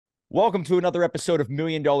Welcome to another episode of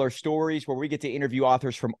Million Dollar Stories, where we get to interview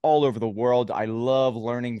authors from all over the world. I love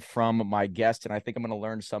learning from my guests, and I think I'm going to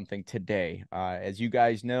learn something today. As you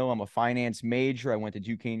guys know, I'm a finance major. I went to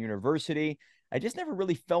Duquesne University. I just never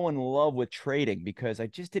really fell in love with trading because I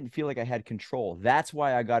just didn't feel like I had control. That's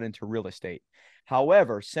why I got into real estate.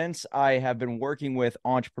 However, since I have been working with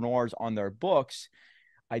entrepreneurs on their books,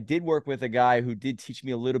 I did work with a guy who did teach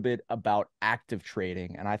me a little bit about active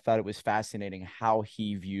trading, and I thought it was fascinating how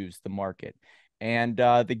he views the market. And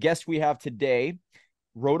the guest we have today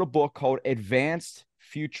wrote a book called Advanced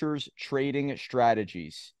Futures Trading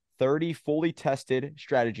Strategies, 30 fully tested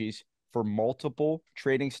strategies for multiple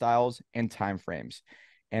trading styles and timeframes.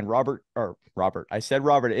 And I said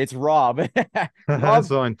Robert, it's Rob. That's Rob,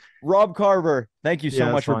 fine. Rob Carver, thank you so Yeah,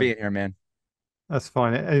 that's much for fine. being here, man. That's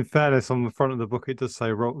fine. In fairness, on the front of the book, it does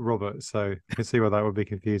say Robert, so I can see why that would be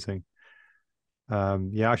confusing.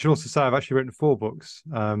 Yeah, I should also say I've actually written four books.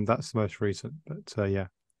 That's the most recent, but yeah.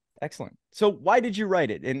 Excellent. So why did you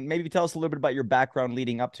write it? And maybe tell us a little bit about your background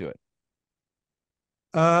leading up to it.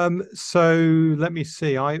 So let me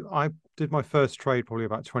see. I did my first trade probably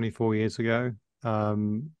about 24 years ago,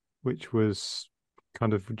 which was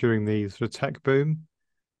kind of during the sort of tech boom,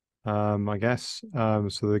 I guess.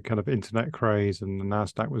 So the kind of internet craze and the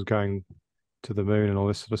Nasdaq was going to the moon and all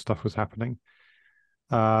this sort of stuff was happening.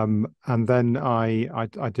 And then I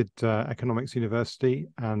did economics university,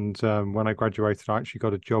 and when I graduated, I actually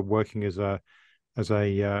got a job working as a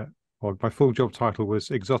well, my full job title was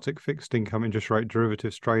exotic fixed income interest rate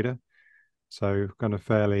derivatives trader. So kind of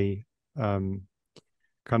fairly kind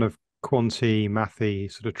of quanty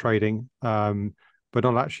mathy sort of trading, but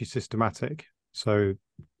not actually systematic. So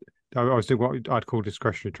I was doing what I'd call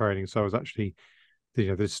discretionary trading. So I was actually,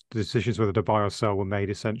 the decisions whether to buy or sell were made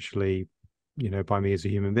essentially, by me as a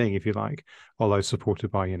human being, if you like, although supported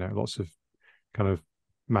by, lots of kind of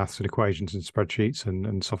maths and equations and spreadsheets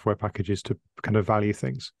and software packages to kind of value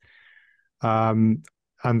things. Um,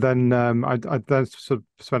 and then I then sort of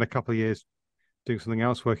spent a couple of years doing something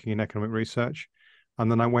else, working in economic research. And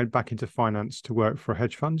then I went back into finance to work for a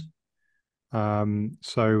hedge fund.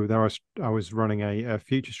 So I was running a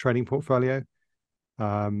futures trading portfolio.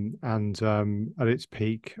 And at its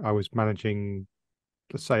peak, I was managing,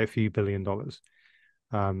 let's say, a few $1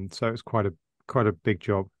 billion. So it's quite a big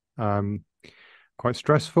job, quite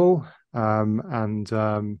stressful, and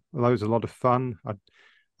although it was a lot of fun,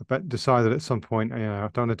 decided at some point, I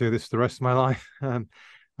don't want to do this for the rest of my life.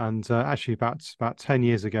 And actually, about 10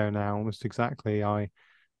 years ago now, almost exactly, I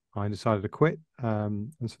decided to quit.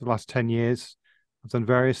 And so the last 10 years, I've done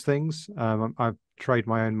various things. I've traded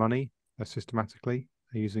my own money systematically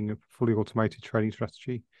using a fully automated trading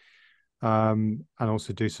strategy, and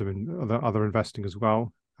also do some other investing as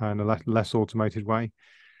well in a less automated way.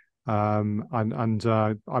 And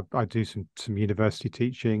I do some university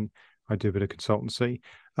teaching. I do a bit of consultancy,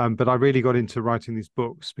 but I really got into writing these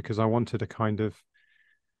books because I wanted to kind of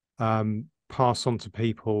pass on to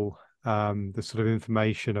people the sort of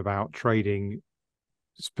information about trading,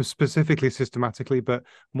 specifically systematically, but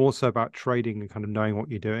more so about trading and kind of knowing what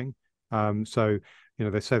you're doing. So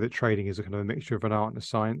they say that trading is a kind of a mixture of an art and a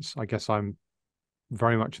science. I guess I'm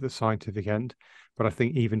very much at the scientific end, but I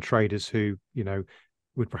think even traders who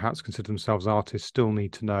would perhaps consider themselves artists still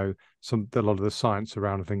need to know a lot of the science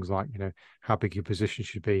around things like how big your position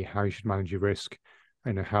should be, how you should manage your risk,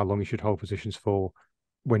 how long you should hold positions for,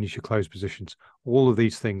 when you should close positions. All of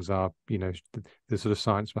these things are the sort of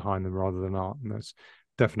science behind them rather than art, and there's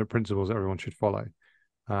definite principles that everyone should follow.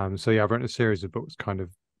 So yeah, I've written a series of books kind of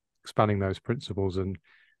expanding those principles, and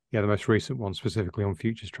yeah, the most recent one specifically on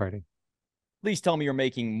futures trading. Please tell me you're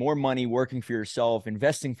making more money working for yourself,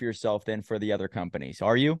 investing for yourself than for the other companies.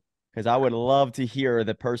 Are you? Because I would love to hear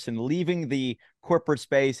the person leaving the corporate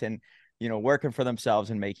space and working for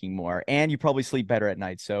themselves and making more. And you probably sleep better at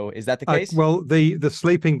night. So is that the case? Well, the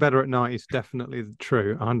sleeping better at night is definitely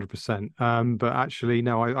true, 100%. But actually,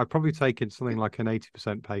 no, I've probably taken something like an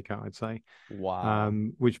 80% pay cut, I'd say, Wow.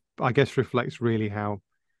 which I guess reflects really how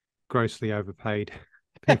grossly overpaid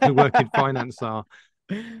people who work in finance are.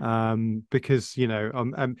 Because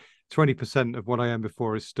 20% of what I earned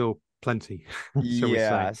before is still plenty, shall we say,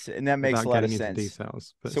 Yes, and that makes a without lot of getting into sense.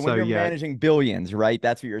 details. But So when so you're yeah, managing billions, right?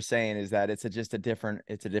 That's what you're saying is that it's a different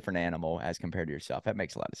animal as compared to yourself. That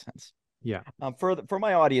makes a lot of sense. yeah, For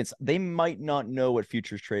my audience, they might not know what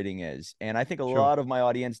futures trading is, and I think a sure. lot of my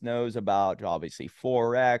audience knows about obviously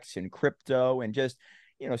forex and crypto and just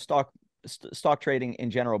stock trading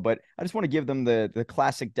in general. But I just want to give them the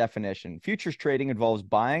classic definition. Futures trading involves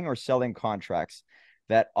buying or selling contracts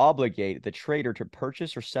that obligate the trader to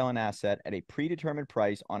purchase or sell an asset at a predetermined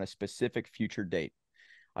price on a specific future date.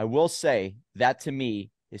 I will say that to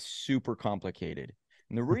me is super complicated.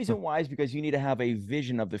 And the reason why is because you need to have a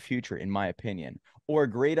vision of the future, in my opinion, or a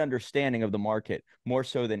great understanding of the market more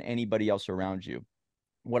so than anybody else around you.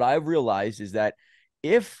 What I've realized is that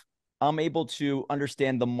if I'm able to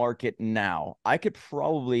understand the market now, I could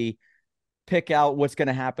probably pick out what's going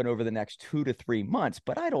to happen over the next 2 to 3 months,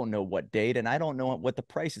 but I don't know what date and I don't know what the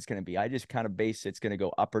price is going to be. I just kind of base it's going to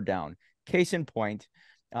go up or down. Case in point,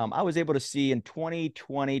 I was able to see in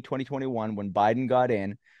 2020, 2021, when Biden got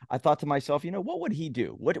in, I thought to myself, what would he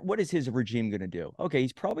do? What is his regime going to do? Okay,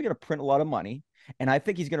 he's probably going to print a lot of money, and I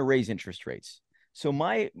think he's going to raise interest rates. So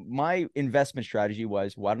my investment strategy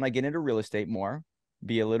was, why don't I get into real estate more,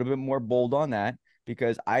 be a little bit more bold on that,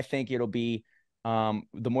 because I think it'll be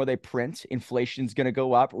the more they print, inflation's going to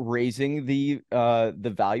go up, raising the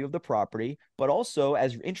value of the property. But also,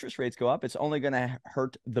 as interest rates go up, it's only going to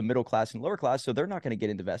hurt the middle class and lower class, so they're not going to get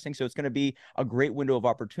into investing. So it's going to be a great window of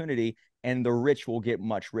opportunity, and the rich will get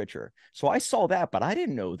much richer. So I saw that, but I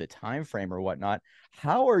didn't know the time frame or whatnot.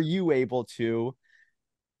 How are you able to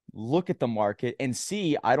look at the market and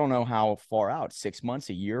see? I don't know how far out, 6 months,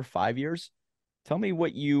 a year, 5 years. Tell me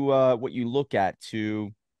what you look at to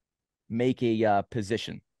make a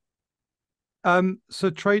position. So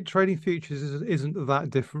trading futures isn't that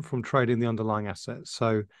different from trading the underlying assets.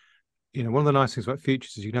 So, one of the nice things about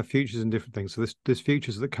futures is you can have futures in different things. So there's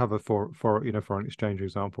futures that cover for foreign exchange, for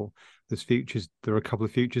example. There are a couple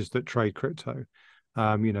of futures that trade crypto.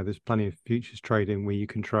 There's plenty of futures trading where you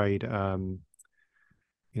can trade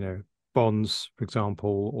bonds, for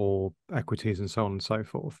example, or equities and so on and so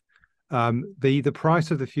forth. The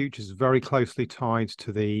price of the futures is very closely tied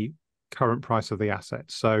to the current price of the asset.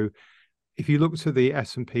 So if you look to the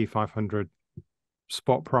S&P 500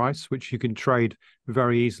 spot price, which you can trade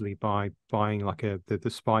very easily by buying like the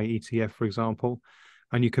SPY ETF, for example,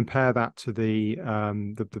 and you compare that to the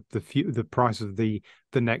price of the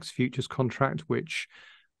next futures contract, which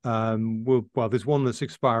there's one that's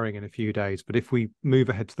expiring in a few days, but if we move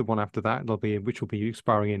ahead to the one after that, which will be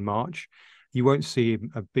expiring in March, you won't see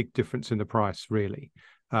a big difference in the price really.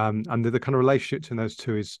 And the kind of relationship in those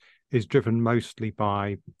two is driven mostly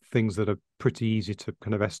by things that are pretty easy to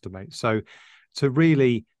kind of estimate. So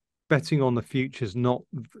really betting on the future is not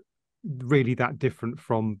really that different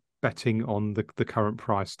from betting on the current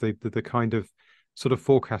price. The kind of sort of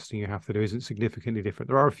forecasting you have to do isn't significantly different.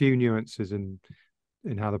 There are a few nuances in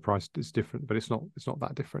how the price is different, but it's not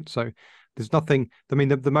that different. So there's nothing. I mean,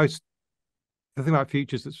 the thing about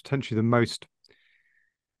futures that's potentially the most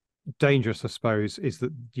dangerous, I suppose, is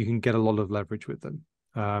that you can get a lot of leverage with them.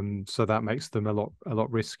 So that makes them a lot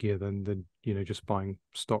riskier than just buying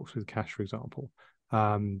stocks with cash, for example.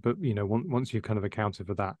 But once you've kind of accounted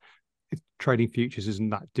for that, trading futures isn't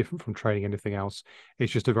that different from trading anything else.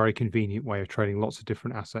 It's just a very convenient way of trading lots of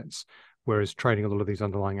different assets, whereas trading a lot of these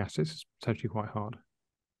underlying assets is potentially quite hard.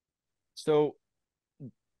 So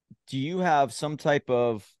do you have some type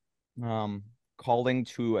of calling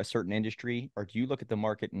to a certain industry, or do you look at the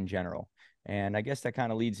market in general? And I guess that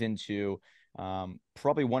kind of leads into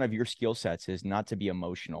probably one of your skill sets is not to be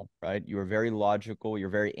emotional, right? You're very logical, you're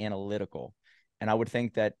very analytical. And I would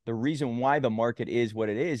think that the reason why the market is what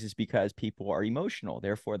it is because people are emotional.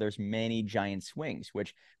 Therefore, there's many giant swings,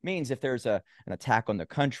 which means if there's an attack on the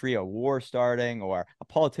country, a war starting, or a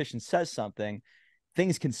politician says something,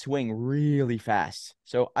 things can swing really fast.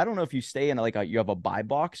 So I don't know if you stay in you have a buy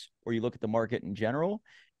box or you look at the market in general,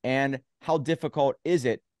 and how difficult is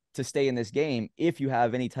it to stay in this game if you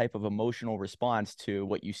have any type of emotional response to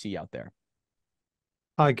what you see out there?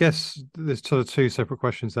 I guess there's sort of two separate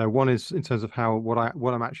questions there. One is in terms of what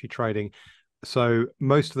I'm actually trading. So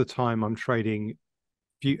most of the time I'm trading.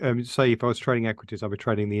 Say if I was trading equities, I'd be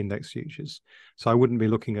trading the index futures. So I wouldn't be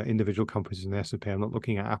looking at individual companies in the S&P. I'm not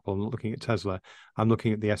looking at Apple. I'm not looking at Tesla. I'm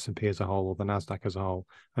looking at the S&P as a whole or the Nasdaq as a whole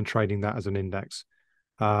and trading that as an index.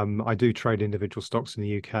 I do trade individual stocks in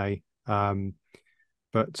the UK,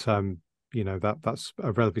 but that's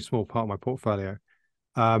a relatively small part of my portfolio.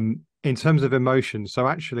 In terms of emotion, so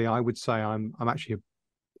actually, I would say I'm not actually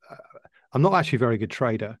a very good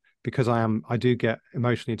trader because I do get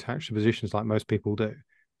emotionally attached to positions like most people do.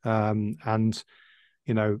 And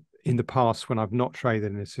in the past, when I've not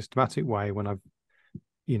traded in a systematic way, when I've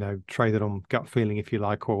traded on gut feeling, if you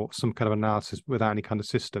like, or some kind of analysis without any kind of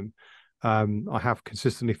system, I have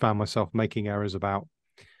consistently found myself making errors about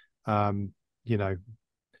being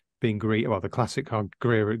greedy. Well, the classic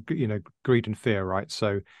greed and fear, right?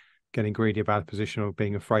 So getting greedy about a position or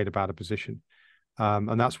being afraid about a position.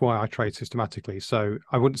 And that's why I trade systematically. So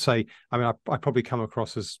I wouldn't say, I probably come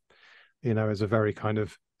across as, as a very kind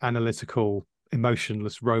of analytical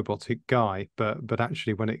emotionless robotic guy, but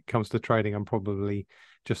actually when it comes to trading, I'm probably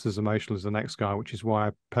just as emotional as the next guy, which is why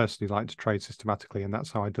I personally like to trade systematically, and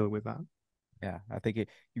that's how I deal with that. Yeah, I think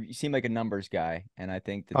you seem like a numbers guy, and I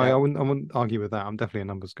think that I wouldn't argue with that. I'm definitely a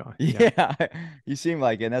numbers guy. Yeah. yeah, you seem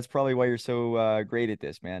like it. And that's probably why you're so great at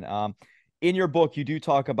this, man. In your book, you do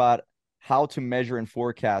talk about how to measure and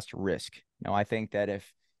forecast risk. Now, I think that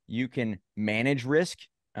if you can manage risk,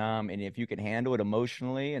 and if you can handle it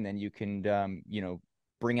emotionally, and then you can,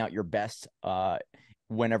 bring out your best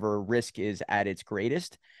whenever risk is at its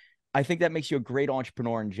greatest, I think that makes you a great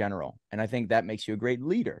entrepreneur in general. And I think that makes you a great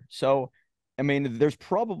leader. So, I mean, there's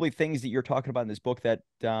probably things that you're talking about in this book that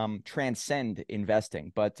transcend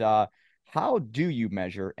investing, but how do you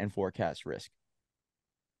measure and forecast risk?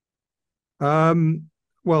 Um,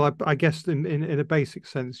 well, I guess in a basic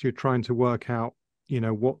sense, you're trying to work out,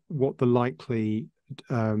 what the likely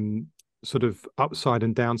um, sort of upside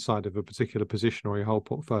and downside of a particular position or your whole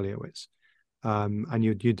portfolio is, and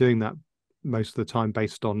you're doing that most of the time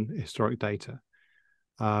based on historic data.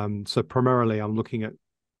 So primarily, I'm looking at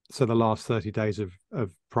the last 30 days of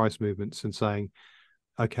price movements and saying,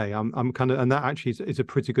 okay, I'm kind of, and that actually is a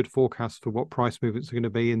pretty good forecast for what price movements are going to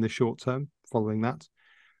be in the short term following that.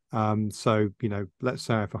 So, let's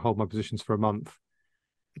say if I hold my positions for a month,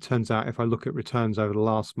 it turns out if I look at returns over the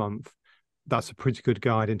last month, that's a pretty good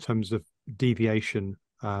guide in terms of deviation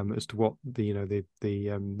as to what the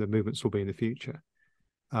movements will be in the future.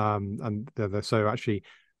 So actually,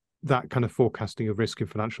 that kind of forecasting of risk in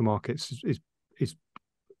financial markets is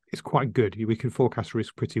quite good. We can forecast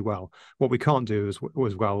risk pretty well. What we can't do as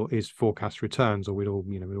well is forecast returns, or we'd all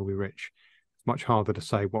be rich. It's much harder to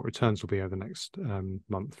say what returns will be over the next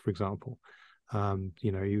month, for example. If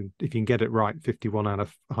you can get it right 51 out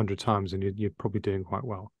of 100 times, then you're probably doing quite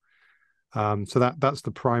well. So that's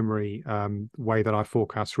the primary way that I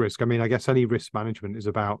forecast risk. I mean, I guess any risk management is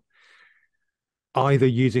about either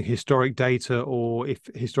using historic data, or if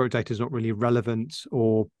historic data is not really relevant,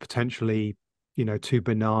 or potentially too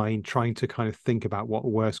benign, trying to kind of think about what a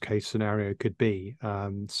worst case scenario could be.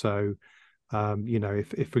 If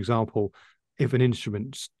for example, if an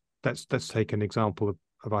instrument, let's take an example of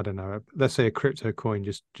I don't know, let's say a crypto coin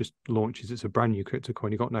just launches, it's a brand new crypto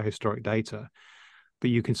coin, you've got no historic data,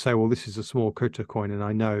 but you can say, well, this is a small crypto coin, and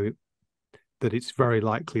I know that it's very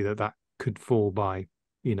likely that that could fall by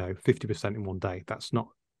 50% in one day. That's not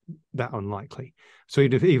that unlikely. So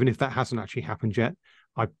even if that hasn't actually happened yet,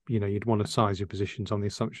 you'd want to size your positions on the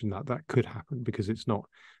assumption that that could happen, because it's not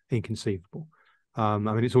inconceivable. I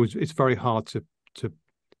mean, it's very hard to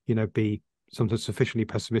be sometimes sufficiently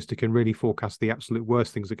pessimistic and really forecast the absolute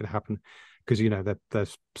worst things that could happen, because they're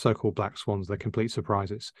so-called black swans, they're complete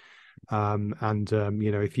surprises.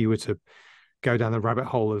 If you were to go down the rabbit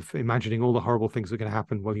hole of imagining all the horrible things that are going to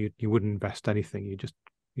happen, well, you wouldn't invest anything. You just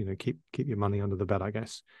keep your money under the bed, I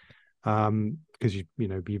guess, because you'd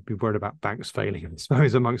be worried about banks failing, I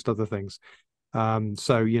suppose, amongst other things.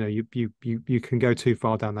 So you can go too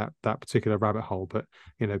far down that particular rabbit hole, but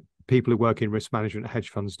people who work in risk management hedge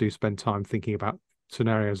funds do spend time thinking about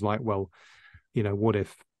scenarios like, well, what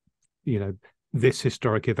if this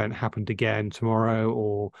historic event happened again tomorrow,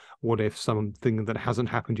 or what if something that hasn't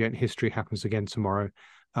happened yet in history happens again tomorrow?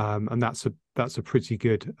 And that's a pretty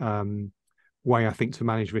good way, I think, to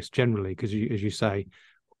manage risk generally, because as you say,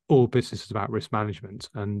 all business is about risk management.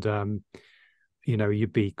 And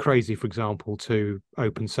you'd be crazy, for example, to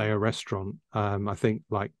open, say, a restaurant. I think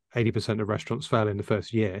like 80% of restaurants fail in the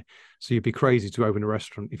first year. So you'd be crazy to open a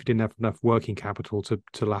restaurant if you didn't have enough working capital to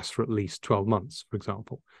last for at least 12 months, for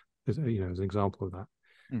example, as an example of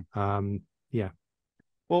that. Yeah.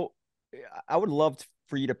 Well, I would love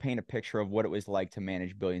for you to paint a picture of what it was like to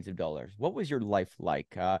manage billions of dollars. What was your life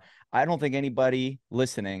like? I don't think anybody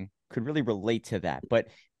listening could really relate to that, but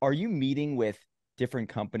are you meeting with different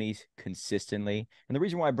companies consistently? And the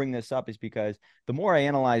reason why I bring this up is because the more I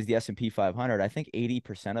analyze the S&P 500, I think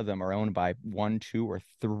 80% of them are owned by one, two, or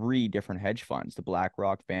three different hedge funds, the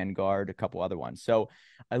BlackRock, Vanguard, a couple other ones. So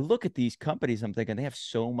I look at these companies, I'm thinking they have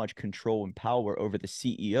so much control and power over the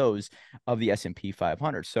CEOs of the S&P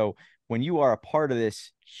 500. So when you are a part of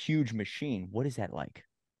this huge machine, what is that like?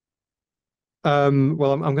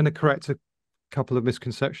 Well, I'm going to correct a couple of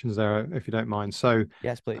misconceptions there, if you don't mind. So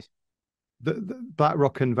Yes, please. the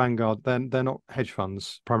BlackRock and Vanguard, they're not hedge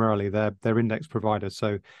funds primarily. They're index providers.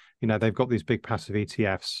 So they've got these big passive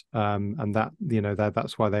ETFs, and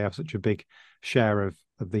that's why they have such a big share of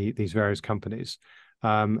these various companies.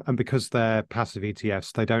 And because they're passive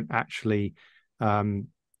ETFs, they don't actually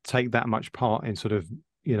take that much part in sort of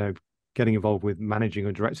getting involved with managing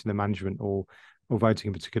or directing the management, or or voting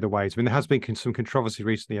in particular ways. I mean, there has been some controversy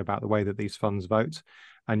recently about the way that these funds vote,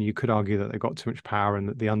 and you could argue that they've got too much power and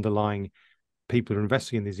that the underlying people who are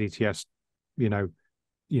investing in these ETFs, you know,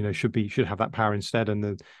 should have that power instead,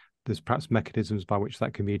 and there's perhaps mechanisms by which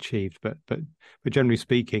that can be achieved. But generally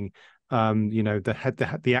speaking,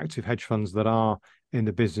 the active hedge funds that are in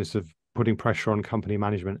the business of putting pressure on company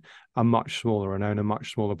management are much smaller and own a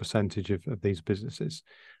much smaller percentage of these businesses.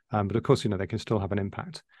 But of course, they can still have an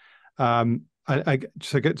impact. To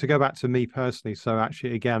go back to me personally, so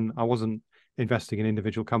actually, again, I wasn't investing in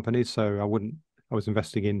individual companies, so I was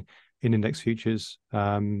investing in index futures,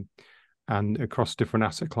 and across different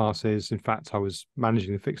asset classes. In fact, I was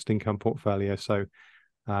managing the fixed income portfolio, so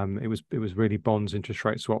it was really bonds, interest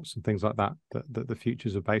rate swaps, and things like that the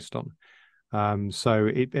futures are based on. So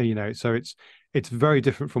it's very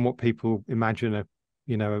different from what people imagine a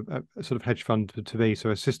sort of hedge fund to be.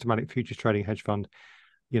 So a systematic futures trading hedge fund,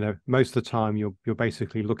 most of the time you're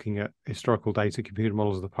basically looking at historical data, computer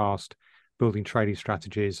models of the past, building trading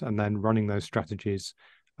strategies, and then running those strategies,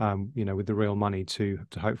 with the real money to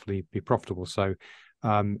hopefully be profitable. So,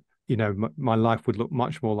 my life would look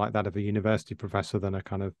much more like that of a university professor than a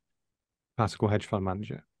kind of classical hedge fund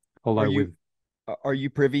manager. Are Although you with are you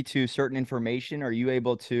privy to certain information? Are you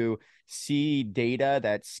able to see data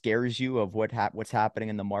that scares you of what's happening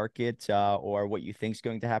in the market, or what you think is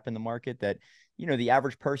going to happen in the market that the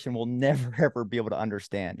average person will never ever be able to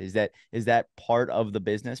understand? Is that part of the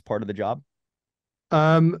business, part of the job?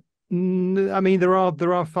 I mean, there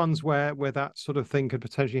are funds where that sort of thing could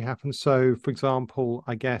potentially happen. So, for example,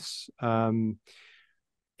 I guess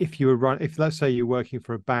if let's say you're working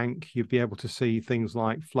for a bank, you'd be able to see things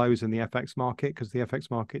like flows in the FX market, because the FX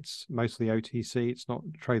market's mostly OTC, it's not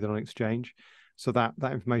traded on exchange, so that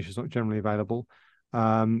information is not generally available.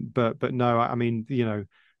 But no, I mean,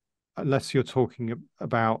 unless you're talking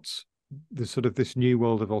about the sort of this new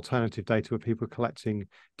world of alternative data where people are collecting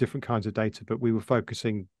different kinds of data, but we were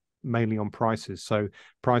focusing mainly on prices. So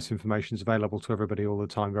price information is available to everybody all the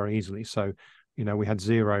time very easily. So, we had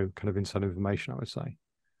zero kind of inside information, I would say.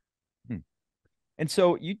 Hmm. And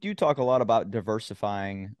so you do talk a lot about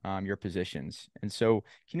diversifying your positions. And so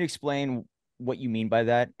can you explain what you mean by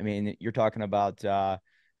that? I mean, you're talking about,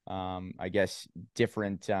 I guess,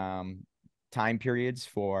 different time periods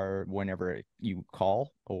for whenever you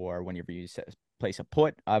call or whenever you place a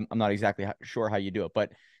put. I'm not exactly sure how you do it,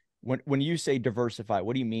 but when you say diversify,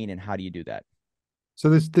 what do you mean and how do you do that? So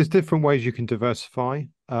there's different ways you can diversify.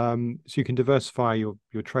 So you can diversify your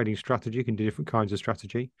trading strategy. You can do different kinds of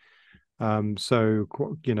strategy. So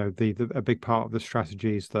a big part of the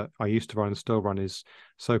strategies that I used to run and still run is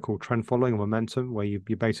so-called trend following or momentum, where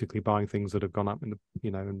you're basically buying things that have gone up and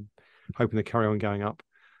hoping they carry on going up.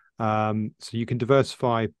 So you can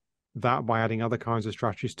diversify that by adding other kinds of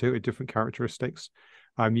strategies to it, different characteristics.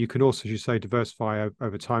 You can also, as you say, diversify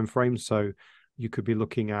over time frames. So you could be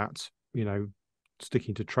looking at,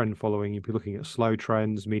 sticking to trend following. You'd be looking at slow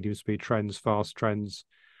trends, medium speed trends, fast trends.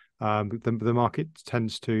 The market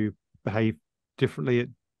tends to behave differently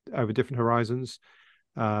over different horizons.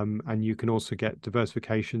 And you can also get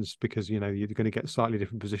diversifications because, you're going to get slightly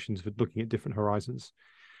different positions for looking at different horizons.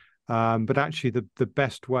 But actually, the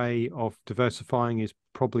best way of diversifying is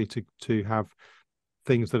probably to have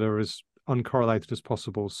things that are as uncorrelated as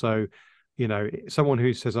possible. So, someone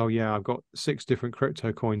who says, "Oh yeah, I've got 6 different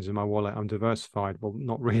crypto coins in my wallet, I'm diversified." Well,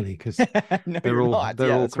 not really, because No, they're you're all not. they're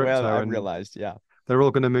Yeah, all that's the way crypto, I've and realized. Yeah. they're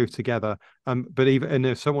all going to move together. But even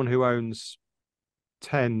if someone who owns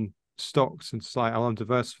 10 stocks and it's like, "Oh, I'm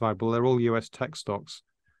diversified," well, they're all US tech stocks.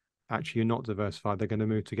 Actually, you're not diversified. They're going to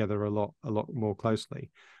move together a lot more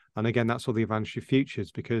closely. And again, that's all the advantage of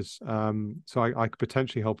futures, because so I could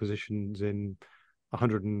potentially hold positions in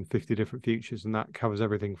 150 different futures, and that covers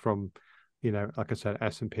everything from, like I said,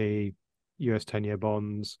 S&P, US 10-year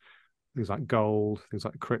bonds, things like gold, things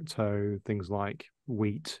like crypto, things like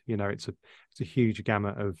wheat. It's a huge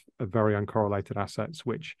gamut of very uncorrelated assets,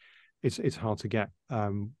 which it's hard to get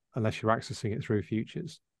unless you're accessing it through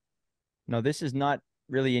futures. No, this is not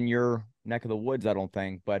really in your neck of the woods, I don't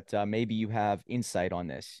think, but maybe you have insight on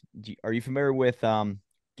this. Are you familiar with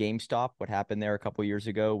GameStop? What happened there a couple years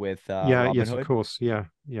ago with Yeah, yes, of Robinhood? course. Yeah,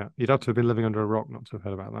 yeah. You'd have to have been living under a rock not to have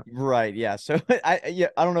heard about that. Right. Yeah. So I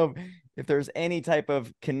don't know if there's any type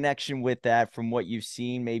of connection with that from what you've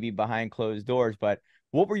seen, maybe behind closed doors, but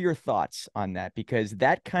what were your thoughts on that? Because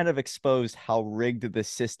that kind of exposed how rigged the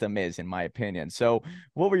system is, in my opinion. So,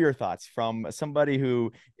 what were your thoughts from somebody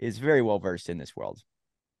who is very well versed in this world?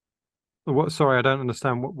 What? Sorry, I don't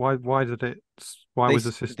understand. Why did it? Why They was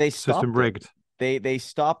the they system stopped it. rigged? They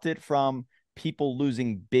stopped it from people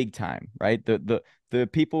losing big time, right? The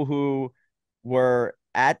people who were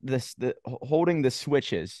at the holding the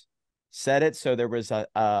switches, set it so there was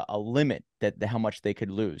a limit that how much they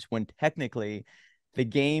could lose, when technically the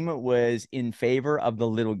game was in favor of the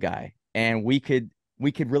little guy, and we could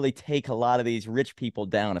really take a lot of these rich people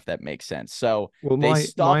down, if that makes sense. So Well, they my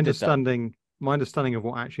stopped it though. understanding of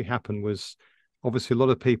what actually happened was obviously a lot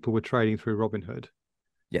of people were trading through Robinhood.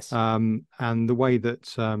 Yes. And the way that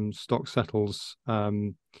stock settles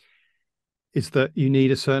is that you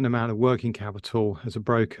need a certain amount of working capital as a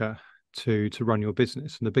broker to run your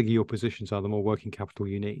business. And the bigger your positions are, the more working capital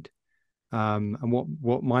you need. And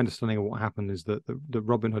what my understanding of what happened is that the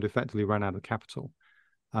Robinhood effectively ran out of capital,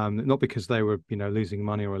 not because they were losing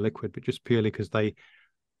money or liquid, but just purely because they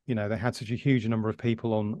had such a huge number of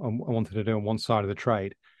people on wanted to do on one side of the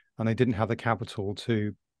trade, and they didn't have the capital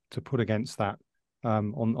to put against that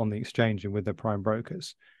on the exchange and with their prime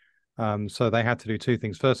brokers. So they had to do two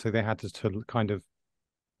things. Firstly, they had to kind of,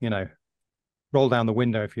 you know, roll down the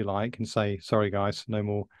window, if you like, and say, sorry, guys, no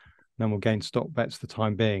more gain stock bets for the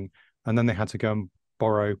time being. And then they had to go and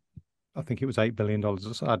borrow, I think it was $8 billion. I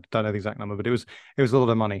don't know the exact number, but it was a lot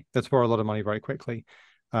of money. Let's borrow a lot of money very quickly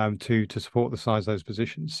to support the size of those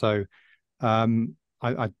positions. So I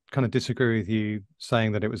kind of disagree with you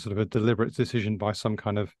saying that it was sort of a deliberate decision by some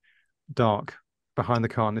kind of dark behind the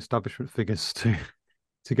curtain establishment figures to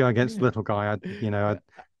go against the little guy. I,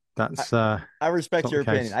 That's I it's respect not the your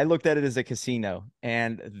opinion. case. I looked at it as a casino,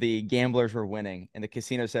 and the gamblers were winning, and the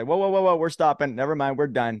casino said, "Whoa, whoa, whoa, whoa, we're stopping. Never mind, we're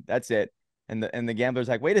done. That's it." And the gambler's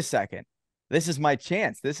like, "Wait a second, this is my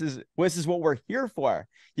chance. This is what we're here for.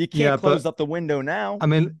 You can't Yeah, close but up the window now." I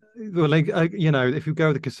mean, well, like, if you go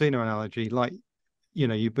with the casino analogy, like,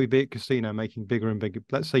 you'd be at casino making bigger and bigger.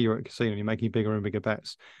 Let's say you're at a casino and you're making bigger and bigger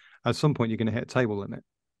bets. At some point, you're going to hit a table limit.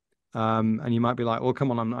 And you might be like, well,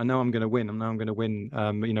 come on, I know I'm going to win. I know I'm going to win.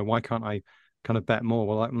 Why can't I kind of bet more?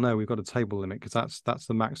 Well, like, no, we've got a table limit because that's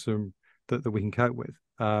the maximum that we can cope with.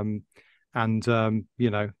 That's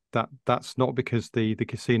not because the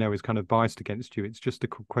casino is kind of biased against you. It's just a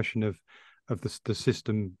question of the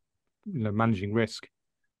system, managing risk.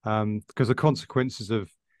 Because the consequences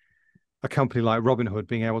of a company like Robinhood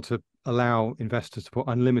being able to allow investors to put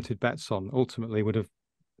unlimited bets on ultimately would have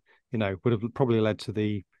probably led to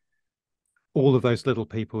the all of those little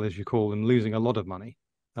people, as you call them, losing a lot of money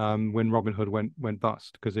when Robinhood went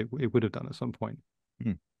bust, because it would have done at some point.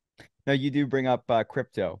 Hmm. Now, you do bring up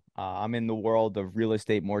crypto. I'm in the world of real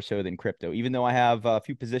estate more so than crypto, even though I have a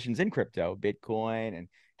few positions in crypto, Bitcoin and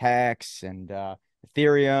Hex and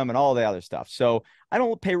Ethereum and all the other stuff. So I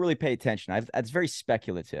don't really pay attention. That's very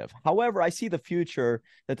speculative. However, I see the future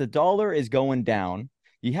that the dollar is going down.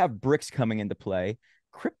 You have BRICS coming into play.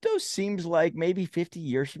 Crypto seems like maybe 50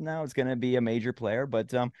 years from now it's going to be a major player.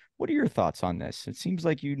 But what are your thoughts on this? It seems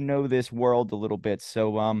like you know this world a little bit.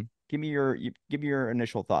 So give me your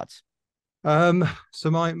initial thoughts.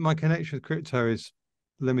 So my connection with crypto is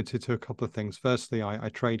limited to a couple of things. Firstly, I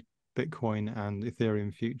trade Bitcoin and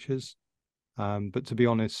Ethereum futures. But to be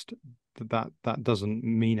honest, that doesn't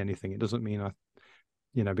mean anything. It doesn't mean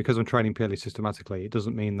because I'm trading purely systematically, it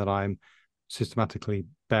doesn't mean that I'm systematically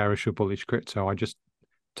bearish or bullish crypto. I just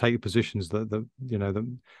take positions that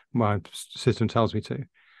my system tells me to.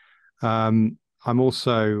 I'm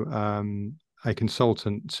also a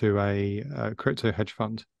consultant to a crypto hedge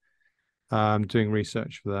fund, doing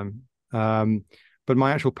research for them. But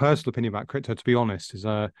my actual personal opinion about crypto, to be honest, is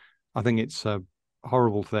I think it's a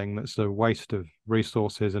horrible thing that's a waste of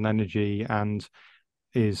resources and energy, and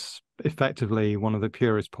is effectively one of the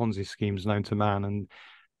purest Ponzi schemes known to man, and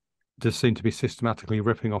does seem to be systematically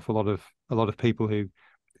ripping off a lot of people who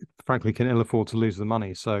frankly can ill afford to lose the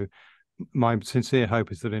money. So my sincere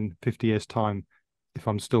hope is that in 50 years time, if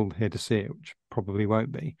I'm still here to see it, which probably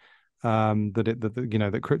won't be,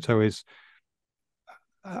 that crypto is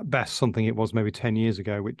at best something it was maybe 10 years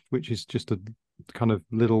ago, which is just a kind of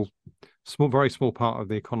little very small part of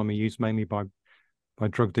the economy used mainly by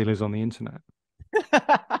drug dealers on the internet.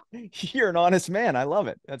 You're an honest man. I love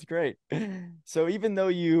it. That's great. So even though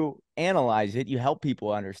you analyze it, you help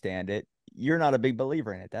people understand it, you're not a big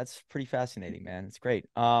believer in it. That's pretty fascinating, man. It's great.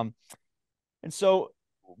 And so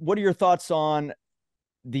what are your thoughts on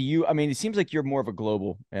I mean, it seems like you're more of a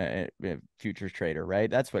global futures trader, right?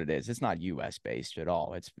 That's what it is. It's not US based at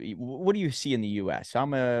all. What do you see in the US?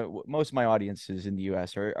 Most of my audience is in the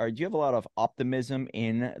US. Do you have a lot of optimism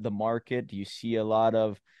in the market? Do you see a lot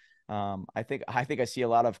of I think I see a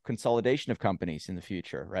lot of consolidation of companies in the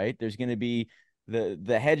future, right? There's going to be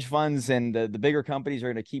the hedge funds, and the bigger companies are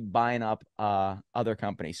going to keep buying up other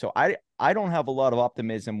companies. So I don't have a lot of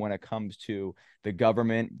optimism when it comes to the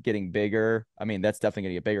government getting bigger. I mean, that's definitely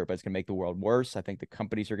going to get bigger, but it's going to make the world worse. I think the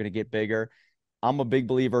companies are going to get bigger. I'm a big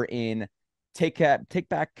believer in take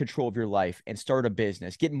back control of your life and start a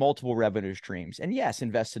business, get multiple revenue streams. And yes,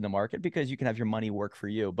 invest in the market because you can have your money work for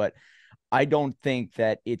you. But I don't think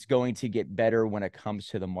that it's going to get better when it comes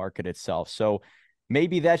to the market itself. So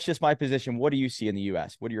maybe that's just my position. What do you see in the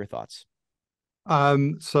US? What are your thoughts?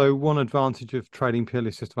 So one advantage of trading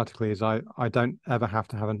purely systematically is I don't ever have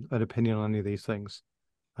to have an opinion on any of these things.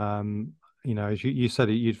 Um, as you said,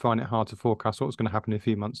 you'd find it hard to forecast what's going to happen in a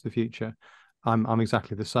few months in the future. I'm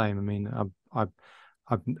exactly the same. I mean, I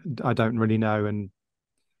I don't really know, and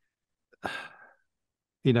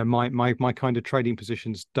my kind of trading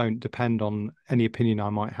positions don't depend on any opinion I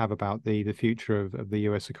might have about the future of the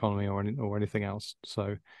US economy or anything else.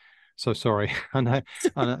 So sorry. I know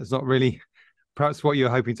it's not really perhaps what you're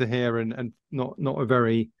hoping to hear, and not a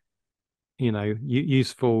very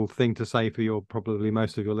useful thing to say for your probably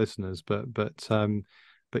most of your listeners. But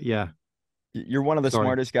yeah, You're one of the sorry.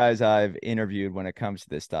 smartest guys I've interviewed when it comes to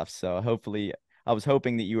this stuff. So hopefully, I was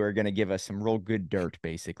hoping that you were going to give us some real good dirt,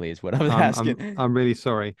 basically, is what I was asking. I'm really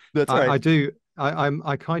sorry. That's all right. I do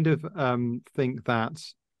I kind of think that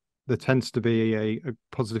there tends to be a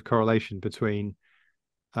positive correlation between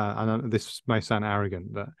and this may sound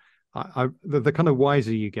arrogant, but the kind of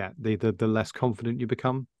wiser you get, the less confident you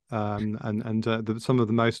become. Some of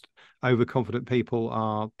the most overconfident people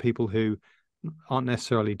are people who aren't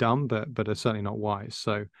necessarily dumb, but are certainly not wise.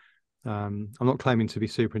 So I'm not claiming to be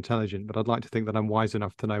super intelligent, but I'd like to think that I'm wise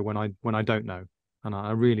enough to know when I don't know, and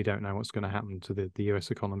I really don't know what's going to happen to the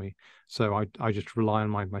US economy. So I just rely on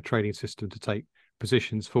my trading system to take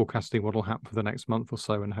positions, forecasting what will happen for the next month or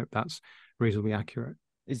so, and hope that's reasonably accurate.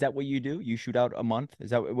 Is that what you do? You shoot out a month?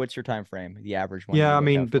 Is that what's your time frame? The average one that Yeah, you I look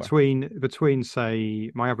mean out for? between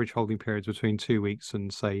say my average holding period is between 2 weeks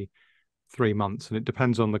and say 3 months, and it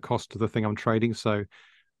depends on the cost of the thing I'm trading. So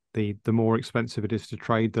the more expensive it is to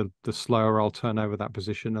trade, the slower I'll turn over that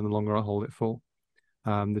position and the longer I'll hold it for.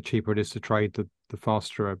 The cheaper it is to trade, the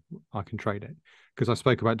faster I can trade it. Because I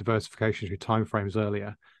spoke about diversification through timeframes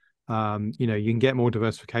earlier. You can get more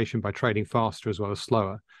diversification by trading faster as well as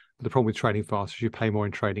slower. But the problem with trading fast is you pay more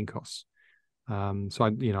in trading costs.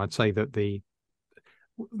 I'd say that the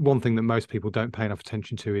one thing that most people don't pay enough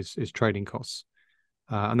attention to is trading costs,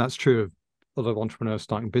 and that's true of a lot of entrepreneurs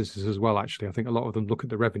starting businesses as well. Actually, I think a lot of them look at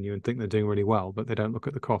the revenue and think they're doing really well, but they don't look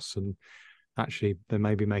at the costs, and actually they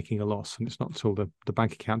may be making a loss. And it's not until the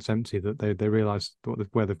bank account's empty that they realize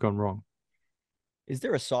where they've gone wrong. Is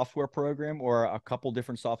there a software program or a couple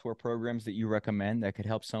different software programs that you recommend that could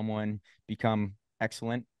help someone become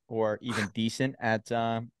excellent or even decent at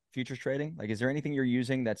futures trading? Like, is there anything you're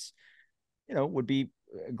using that's, would be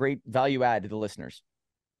a great value add to the listeners?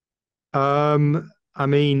 I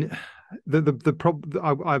mean, the problem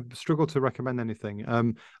I struggle to recommend anything.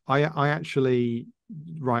 I actually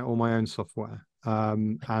write all my own software.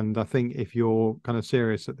 And I think if you're kind of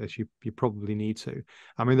serious at this, you probably need to.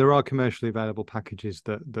 I mean, there are commercially available packages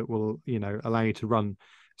that will allow you to run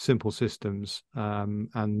simple systems.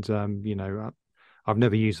 I've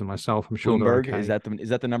never used them myself. I'm sure they're Bloomberg, okay. is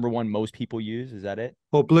that the number one most people use? Is that it?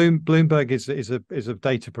 Well, Bloomberg is a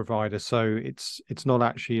data provider, so it's not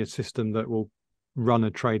actually a system that will run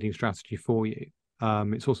a trading strategy for you.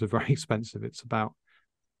 It's also very expensive. I think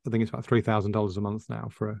it's about $3,000 a month now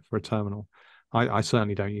for a terminal. I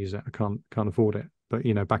certainly don't use it. I can't afford it. But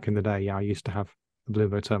back in the day, yeah, I used to have a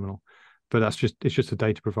Bloomberg terminal. But it's just a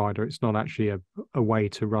data provider. It's not actually a way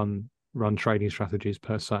to run trading strategies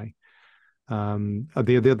per se. Some of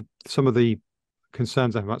the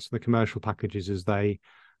concerns I have about the commercial packages is they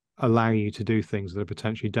allow you to do things that are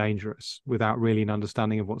potentially dangerous without really an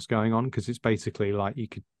understanding of what's going on, because it's basically like you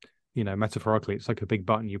could, metaphorically, it's like a big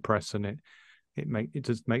button you press and it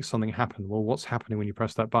just makes something happen. Well, what's happening when you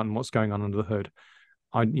press that button? What's going on under the hood?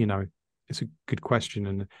 It's a good question,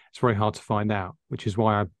 and it's very hard to find out, which is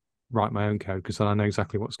why I write my own code, because then I know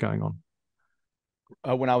exactly what's going on.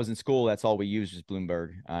 When I was in school, that's all we used was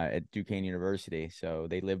Bloomberg at Duquesne University. So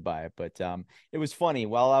they lived by it. But it was funny.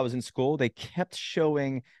 While I was in school, they kept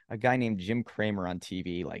showing a guy named Jim Cramer on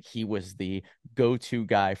TV. Like he was the go-to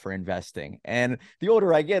guy for investing. And the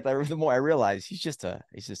older I get, the more I realize he's just a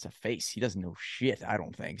face. He doesn't know shit, I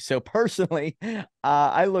don't think. So personally,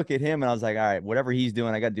 I look at him and I was like, all right, whatever he's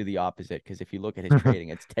doing, I got to do the opposite. Because if you look at his trading,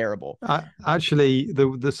 it's terrible. Actually,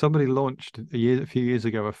 the somebody launched a few years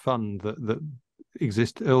ago a fund that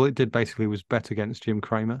exist. All it did basically was bet against Jim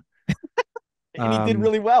Cramer. And he did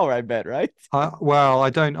really well, I bet, right? Well, I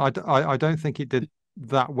don't think it did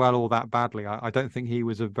that well or that badly. I don't think he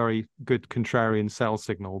was a very good contrarian sell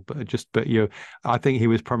signal, I think he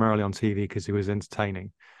was primarily on TV because he was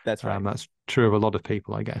entertaining. That's right. That's true of a lot of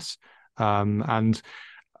people, I guess. And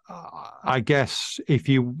I guess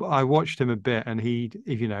I watched him a bit, and he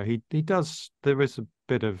does. There is a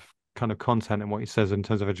bit of kind of content in what he says in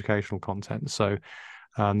terms of educational content. So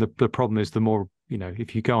the problem is the more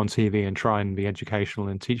if you go on TV and try and be educational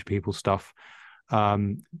and teach people stuff,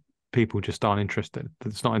 um, people just aren't interested.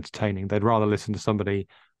 It's not entertaining. They'd rather listen to somebody,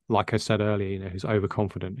 like I said earlier, who's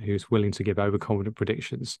overconfident, who's willing to give overconfident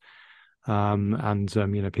predictions.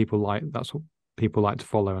 People that's what people like to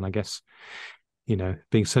follow. And I guess,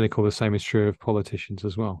 being cynical, the same is true of politicians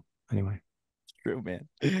as well. Anyway. True, man.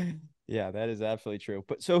 Yeah, that is absolutely true.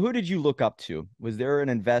 But so who did you look up to? Was there an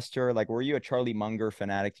investor? Like, were you a Charlie Munger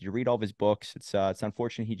fanatic? Did you read all of his books? It's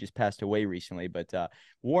unfortunate he just passed away recently, but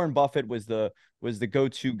Warren Buffett was the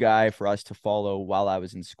go-to guy for us to follow while I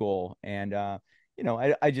was in school. And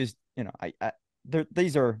I just,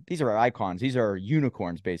 these are icons. These are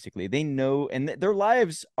unicorns, basically. They know, and their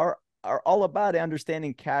lives are all about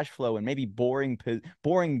understanding cash flow and maybe boring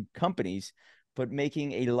companies, but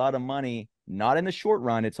making a lot of money, not in the short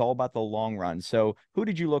run. It's all about the long run. So who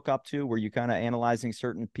did you look up to? Were you kind of analyzing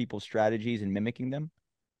certain people's strategies and mimicking them?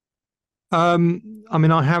 I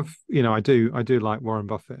mean, I do like Warren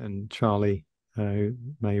Buffett and Charlie,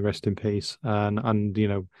 may rest in peace. And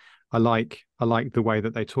I like the way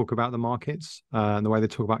that they talk about the markets, and the way they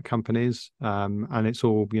talk about companies. And it's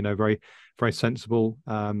all, very, very sensible.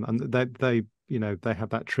 And they have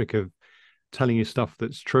that trick of telling you stuff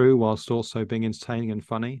that's true whilst also being entertaining and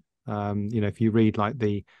funny. If you read like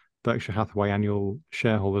the Berkshire Hathaway annual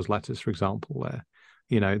shareholders letters, for example,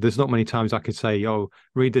 there's not many times I could say, "Oh,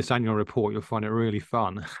 read this annual report; you'll find it really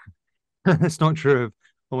fun." It's not true of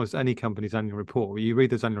almost any company's annual report. You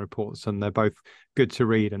read those annual reports, and they're both good to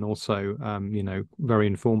read and also, very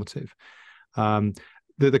informative. Um,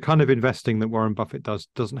 the kind of investing that Warren Buffett does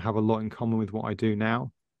doesn't have a lot in common with what I do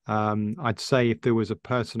now. I'd say if there was a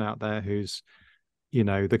person out there who's,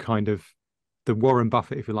 the kind of the Warren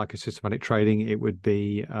Buffett, if you like, of systematic trading, it would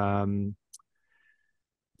be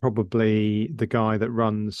probably the guy that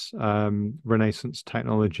runs Renaissance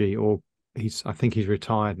Technology, or I think he's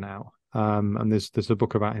retired now. And there's a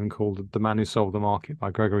book about him called The Man Who Sold the Market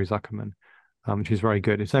by Gregory Zuckerman, which is very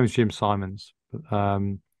good. His name is Jim Simons,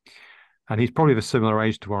 and he's probably of a similar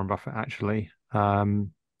age to Warren Buffett, actually.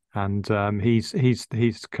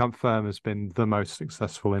 He's come firm has been the most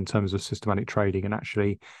successful in terms of systematic trading. And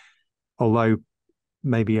actually, although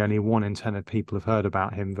maybe only 1 in 10 of people have heard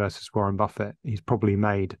about him versus Warren Buffett, he's probably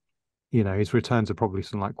made, his returns are probably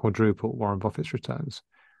something like quadruple Warren Buffett's returns.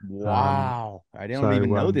 Um, Wow. I don't even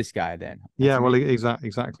so know this guy then. That's yeah, well, amazing.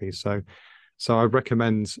 exactly. So I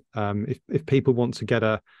recommend, if people want to get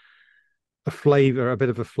a bit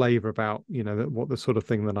of a flavor about, what the sort of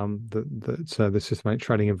thing that the systematic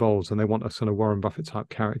trading involves, and they want a sort of Warren Buffett type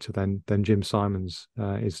character, then Jim Simons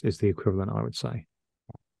is the equivalent, I would say.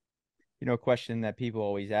 A question that people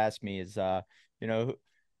always ask me is,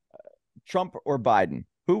 Trump or Biden?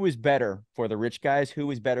 Who was better for the rich guys? Who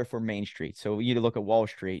was better for Main Street? So you look at Wall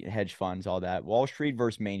Street, hedge funds, all that. Wall Street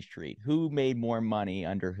versus Main Street. Who made more money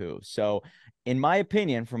under who? So, in my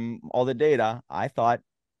opinion, from all the data, I thought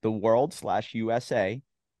the world slash USA,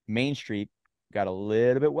 Main Street got a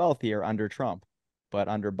little bit wealthier under Trump. But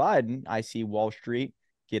under Biden, I see Wall Street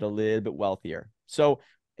get a little bit wealthier. So,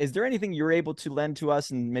 is there anything you're able to lend to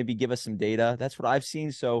us and maybe give us some data? That's what I've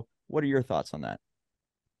seen. So, what are your thoughts on that?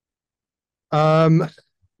 Um,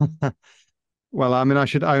 well, I mean, I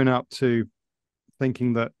should own up to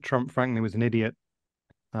thinking that Trump, frankly, was an idiot,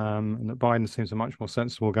 and that Biden seems a much more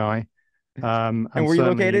sensible guy. And And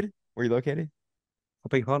certainly, Where you located? I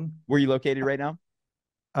beg your pardon, Where you located right now?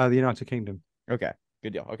 the United Kingdom, Okay,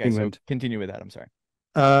 good deal. Okay, so England. continue with that. I'm sorry.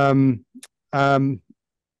 Um, um,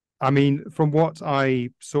 I mean, from what I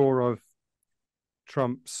saw of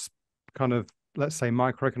Trump's kind of, let's say,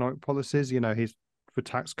 microeconomic policies, his for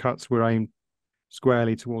tax cuts were aimed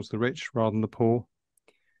squarely towards the rich rather than the poor.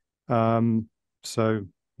 So,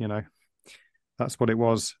 you know, that's what it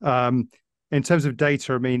was. In terms of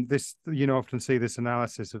data, I mean, this, often see this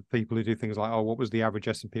analysis of people who do things like, oh, what was the average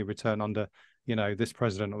S&P return under, this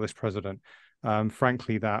president or this president?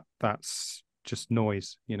 Frankly, that's just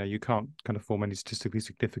noise. You can't kind of form any statistically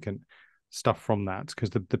significant stuff from that because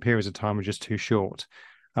the periods of time are just too short.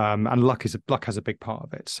 And luck has a big part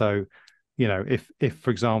of it. So, if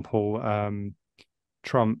for example,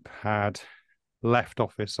 Trump had left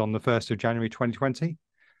office on the 1st of January 2020,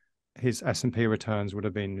 his S&P returns would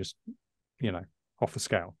have been just, off the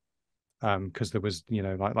scale. Because there was,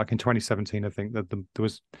 like in 2017, I think that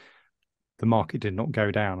the market did not go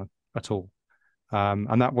down at all.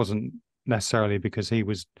 And that wasn't necessarily because he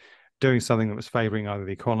was doing something that was favoring either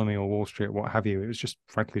the economy or Wall Street or what have you. It was just,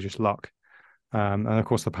 frankly, just luck. And of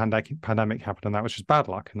course, the pandemic happened, and that was just bad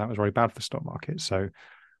luck, and that was very bad for stock market. So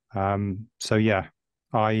yeah,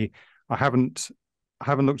 I I haven't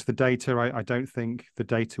looked at the data. I don't think the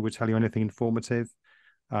data would tell you anything informative.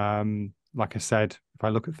 Like I said, if I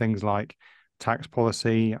look at things like tax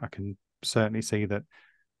policy, I can certainly see that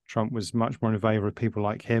Trump was much more in favor of people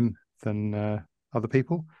like him than other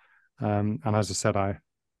people. And as I said, I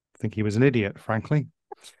think he was an idiot, frankly.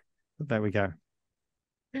 But there we go.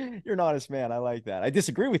 You're an honest man. I like that. I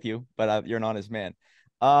disagree with you, but you're an honest man.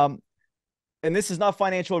 Um, and this is not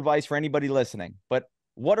financial advice for anybody listening, but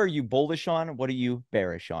what are you bullish on? What are you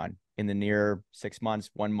bearish on in the near 6 months,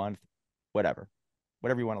 1 month, whatever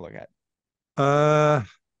you want to look at? Uh,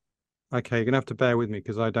 okay, you're gonna have to bear with me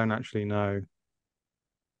because I don't actually know.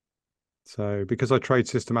 So because I trade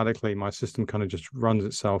systematically, my system kind of just runs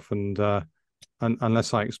itself, and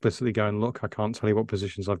unless I explicitly go and look, I can't tell you what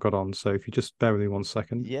positions I've got on. So if you just bear with me 1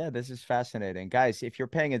 second. Yeah, this is fascinating. Guys, if you're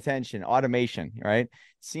paying attention, automation, right?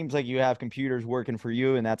 Seems like you have computers working for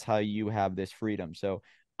you, and that's how you have this freedom. So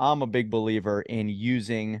I'm a big believer in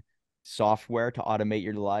using software to automate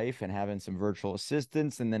your life and having some virtual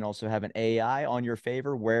assistants and then also having AI on your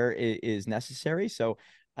favor where it is necessary. So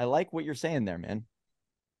I like what you're saying there, man.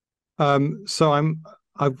 So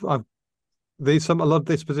I've these some a lot of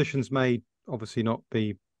these positions may obviously not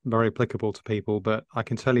be very applicable to people, but I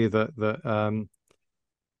can tell you that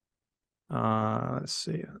let's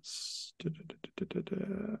see.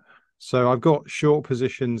 So I've got short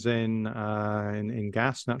positions in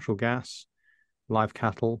gas, natural gas, live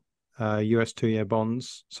cattle, US 2-year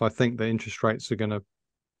bonds. So I think the interest rates are going to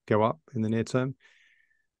go up in the near term.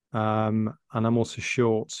 And I'm also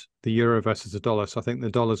short the euro versus the dollar. So I think the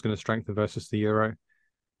dollar is going to strengthen versus the euro.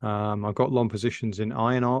 I've got long positions in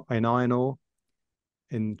iron ore,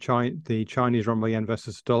 in China, the Chinese renminbi yen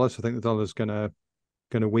versus the dollar. So I think the dollar is going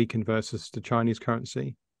to weaken versus the Chinese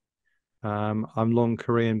currency. I'm long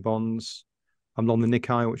Korean bonds. I'm long the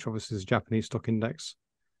Nikkei, which obviously is a Japanese stock index.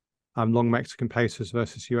 I'm long Mexican pesos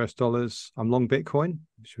versus US dollars. I'm long Bitcoin,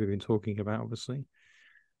 which we've been talking about, obviously.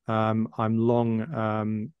 I'm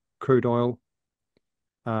long crude oil.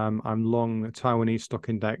 I'm long the Taiwanese stock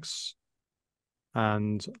index,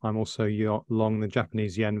 and I'm also long the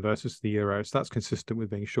Japanese yen versus the euro. So that's consistent with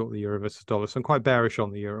being short the euro versus dollar. So I'm quite bearish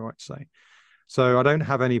on the euro, I'd say. So I don't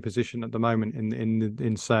have any position at the moment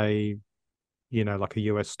in say, like a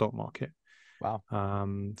US stock market. Wow.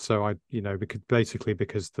 So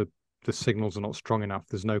because the signals are not strong enough.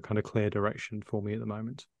 There's no kind of clear direction for me at the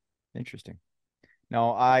moment. Interesting.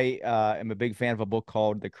 Now, I am a big fan of a book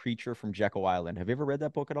called The Creature from Jekyll Island. Have you ever read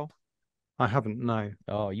that book at all? I haven't, no.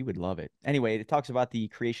 Oh, you would love it. Anyway, it talks about the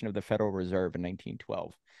creation of the Federal Reserve in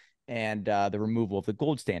 1912 and the removal of the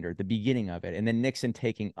gold standard, the beginning of it, and then Nixon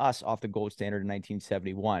taking us off the gold standard in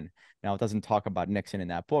 1971. Now, it doesn't talk about Nixon in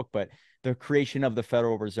that book, but the creation of the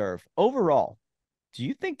Federal Reserve. Overall, do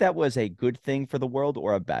you think that was a good thing for the world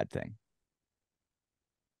or a bad thing?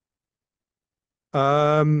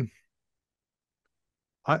 Um,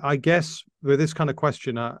 I guess with this kind of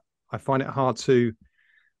question, I find it hard to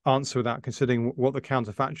answer without considering what the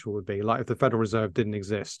counterfactual would be. Like if the Federal Reserve didn't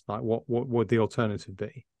exist, like what would the alternative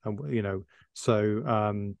be? And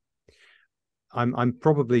so I'm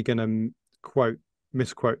probably going to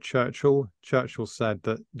misquote Churchill. Churchill said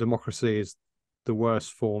that democracy is the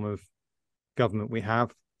worst form of government we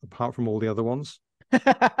have, apart from all the other ones.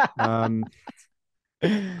 Um,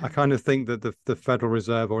 I kind of think that the Federal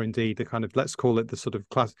Reserve, or indeed the kind of, let's call it the sort of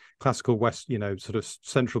classical West, sort of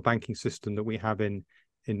central banking system that we have in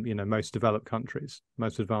most developed countries,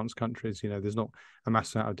 most advanced countries, there's not a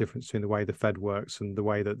massive amount of difference between the way the Fed works and the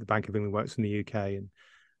way that the Bank of England works in the UK,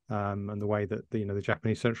 and the way that the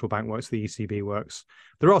Japanese central bank works, the ECB works.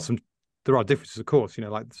 There are differences, of course,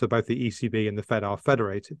 so both the ECB and the Fed are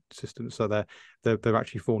federated systems, so they're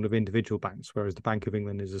actually formed of individual banks, whereas the Bank of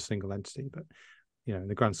England is a single entity. But in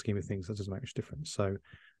the grand scheme of things, that doesn't make much difference. So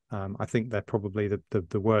I think they're probably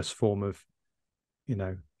the worst form of,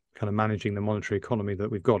 kind of managing the monetary economy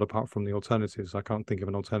that we've got, apart from the alternatives. I can't think of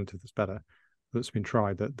an alternative that's better, that's been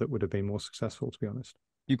tried, that would have been more successful, to be honest.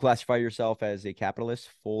 You classify yourself as a capitalist,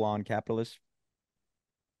 full-on capitalist?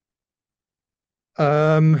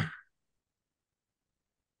 Um,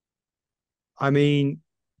 I mean,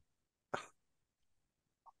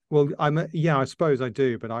 well, yeah, I suppose I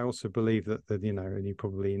do, but I also believe that and you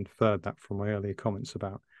probably inferred that from my earlier comments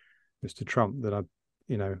about Mr. Trump, that I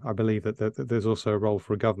believe that there's also a role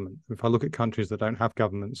for a government. If I look at countries that don't have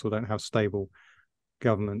governments or don't have stable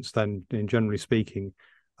governments, then generally speaking,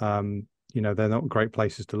 they're not great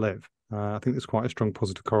places to live. I think there's quite a strong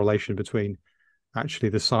positive correlation between actually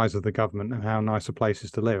the size of the government and how nice a place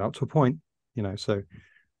is to live, up to a point. So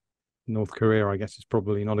North Korea, I guess, is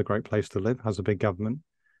probably not a great place to live, has a big government.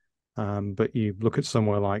 But you look at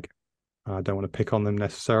somewhere like, I don't want to pick on them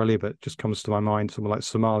necessarily, but it just comes to my mind, somewhere like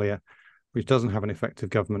Somalia, which doesn't have an effective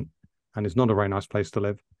government and is not a very nice place to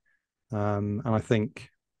live. And I think,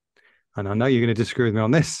 and I know you're going to disagree with me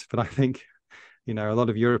on this, but I think, a lot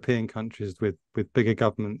of European countries with bigger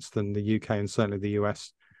governments than the UK and certainly the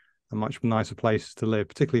US are much nicer places to live,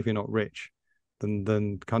 particularly if you're not rich,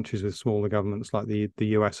 than countries with smaller governments like the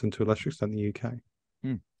US and to a lesser extent the UK.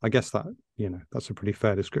 Hmm. I guess that, that's a pretty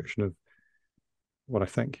fair description of what I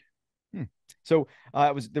think. Hmm. So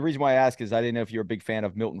it was the reason why I asked is I didn't know if you're a big fan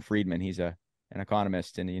of Milton Friedman. He's an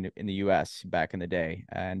economist in the U.S. back in the day,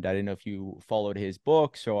 and I didn't know if you followed his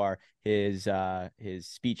books or his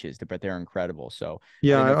speeches, but they're incredible. So I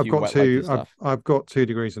didn't know Yeah, if I've you got liked two. his I've stuff. I've got 2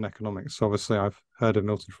 degrees in economics. So obviously, I've heard of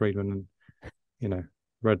Milton Friedman and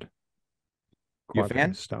read You a quite a bit of fan?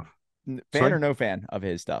 his stuff. Fan Sorry. or no fan of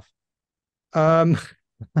his stuff? Um,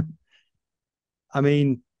 I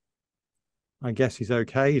mean, I guess he's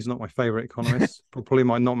okay. He's not my favorite economist. Probably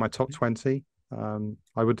not my top 20.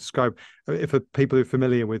 I would describe, if people who are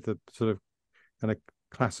familiar with the sort of kind of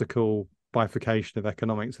classical bifurcation of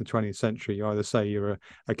economics in the 20th century, you either say you're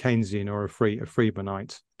a Keynesian or a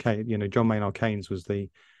Friedmanite. John Maynard Keynes was the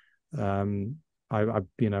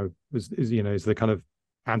is the kind of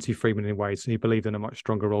anti-Friedman in ways. He believed in a much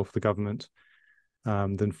stronger role for the government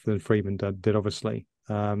than Friedman did obviously.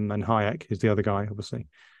 And Hayek is the other guy, obviously.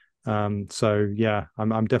 So yeah,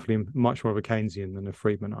 I'm definitely much more of a Keynesian than a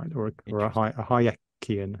Friedmanite or a Interesting.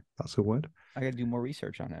 Hayekian. That's a word. I got to do more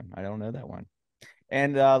research on him. I don't know that one.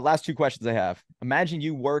 And last two questions I have. Imagine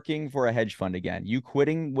you working for a hedge fund again, you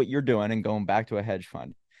quitting what you're doing and going back to a hedge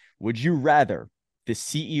fund. Would you rather the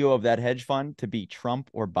CEO of that hedge fund to be Trump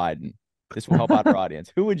or Biden? This will help out our audience.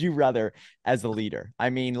 Who would you rather as the leader?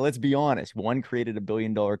 I mean, let's be honest. One created $1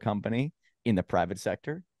 billion company in the private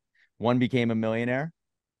sector. One became a millionaire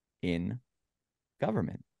in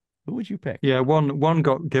government. Who would you pick? Yeah, one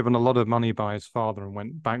got given a lot of money by his father and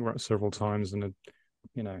went bankrupt several times and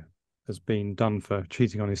you know has been done for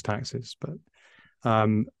cheating on his taxes. But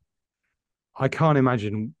um, I can't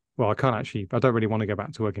imagine. Well, I can't actually. I don't really want to go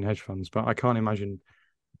back to work in hedge funds, but I can't imagine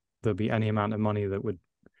there'll be any amount of money that would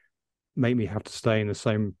make me have to stay in the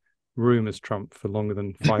same room as Trump for longer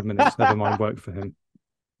than 5 minutes. Never mind work for him.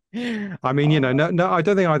 I mean, uh, no, I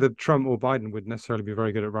don't think either Trump or Biden would necessarily be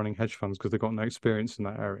very good at running hedge funds because they've got no experience in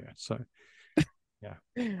that area. So, yeah.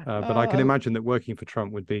 But I can uh, imagine that working for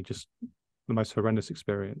Trump would be just the most horrendous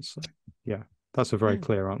experience. So, yeah, that's a very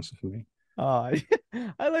clear answer for me. Uh,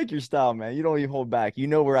 I like your style, man. You don't even hold back. You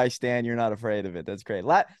know where I stand. You're not afraid of it. That's great.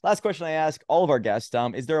 Last question I ask all of our guests.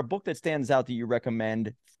 Is there a book that stands out that you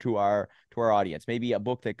recommend to our audience? Maybe a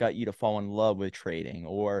book that got you to fall in love with trading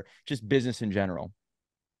or just business in general.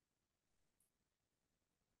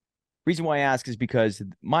 Reason why I ask is because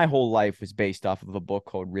my whole life was based off of a book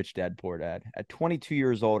called Rich Dad Poor Dad. At 22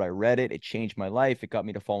 years old, I read it. It changed my life. It got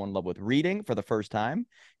me to fall in love with reading for the first time,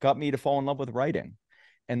 got me to fall in love with writing.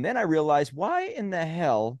 And then I realized, why in the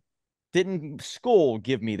hell didn't school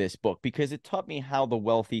give me this book? Because it taught me how the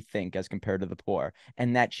wealthy think as compared to the poor.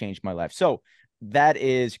 And that changed my life. So that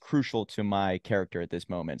is crucial to my character at this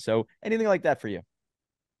moment. So anything like that for you?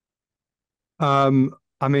 Um,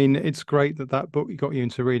 I mean, it's great that that book got you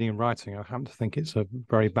into reading and writing. I happen to think it's a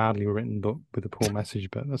very badly written book with a poor message,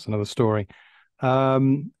 but that's another story.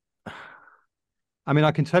 Um, I mean,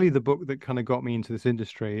 I can tell you the book that kind of got me into this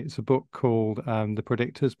industry. It's a book called The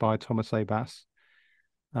Predictors by Thomas A. Bass.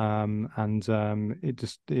 And it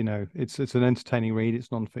just, it's an entertaining read. It's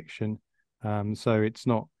nonfiction. So it's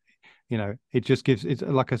not, it just gives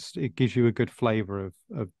it gives you a good flavor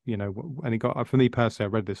of and it got, for me personally,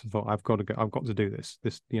 I read this and thought I've got to do this,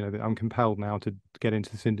 I'm compelled now to get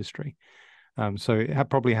into this industry. So it had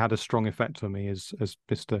probably had a strong effect on me as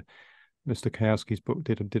Mr. Kayowski's book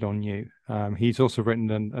did on you. He's also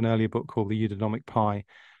written an earlier book called The Eudaimonic Pie,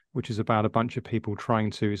 which is about a bunch of people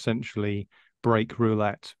trying to essentially break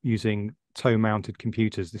roulette using toe-mounted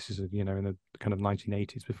computers. This is in the kind of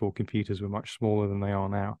 1980s, before computers were much smaller than they are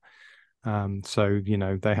now. So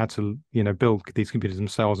they had to build these computers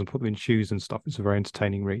themselves and put them in shoes and stuff. It's a very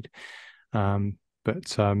entertaining read. Yeah,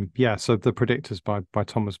 so The Predictors by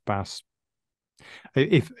Thomas Bass.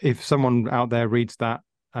 If someone out there reads that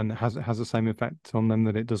and has the same effect on them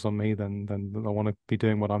that it does on me, then I want to be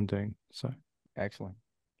doing what I'm doing. So Excellent.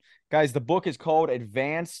 Guys, the book is called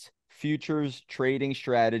Advanced Futures Trading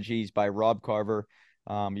Strategies by Rob Carver.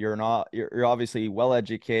 You're obviously well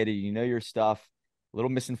educated. You know your stuff. A little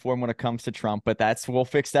misinformed when it comes to Trump, but we'll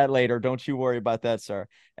fix that later. Don't you worry about that, sir.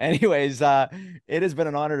 Anyways, it has been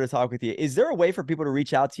an honor to talk with you. Is there a way for people to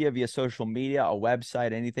reach out to you via social media, a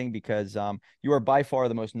website, anything? Because you are by far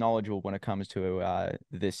the most knowledgeable when it comes to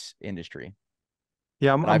this industry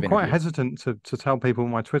Yeah, that I'm I've quite interviewed. hesitant to tell people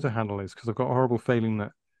what my Twitter handle is because I've got a horrible feeling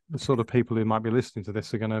that the sort of people who might be listening to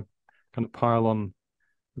this are going to kind of pile on,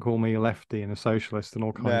 call me a lefty and a socialist and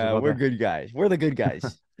all kinds of No, we're other. good guys. We're the good guys.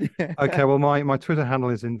 Okay, well, my Twitter handle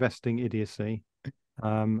is investing idiocy,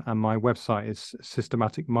 and my website is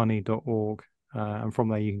systematicmoney.org, and from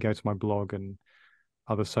there you can go to my blog and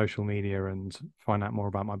other social media and find out more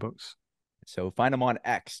about my books. So find them on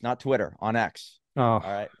X, not Twitter, on X. Oh, All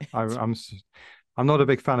right. I, I'm I'm not a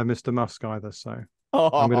big fan of Mr. Musk either, so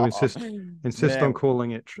I'm going to Oh, insist on man,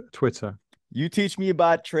 calling it Twitter. you teach me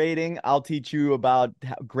about trading. I'll teach you about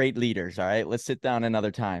great leaders. All right. Let's sit down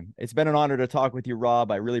another time. It's been an honor to talk with you,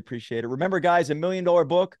 Rob. I really appreciate it. Remember, guys, $1 million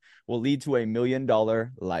book will lead to $1 million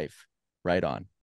life. Right on.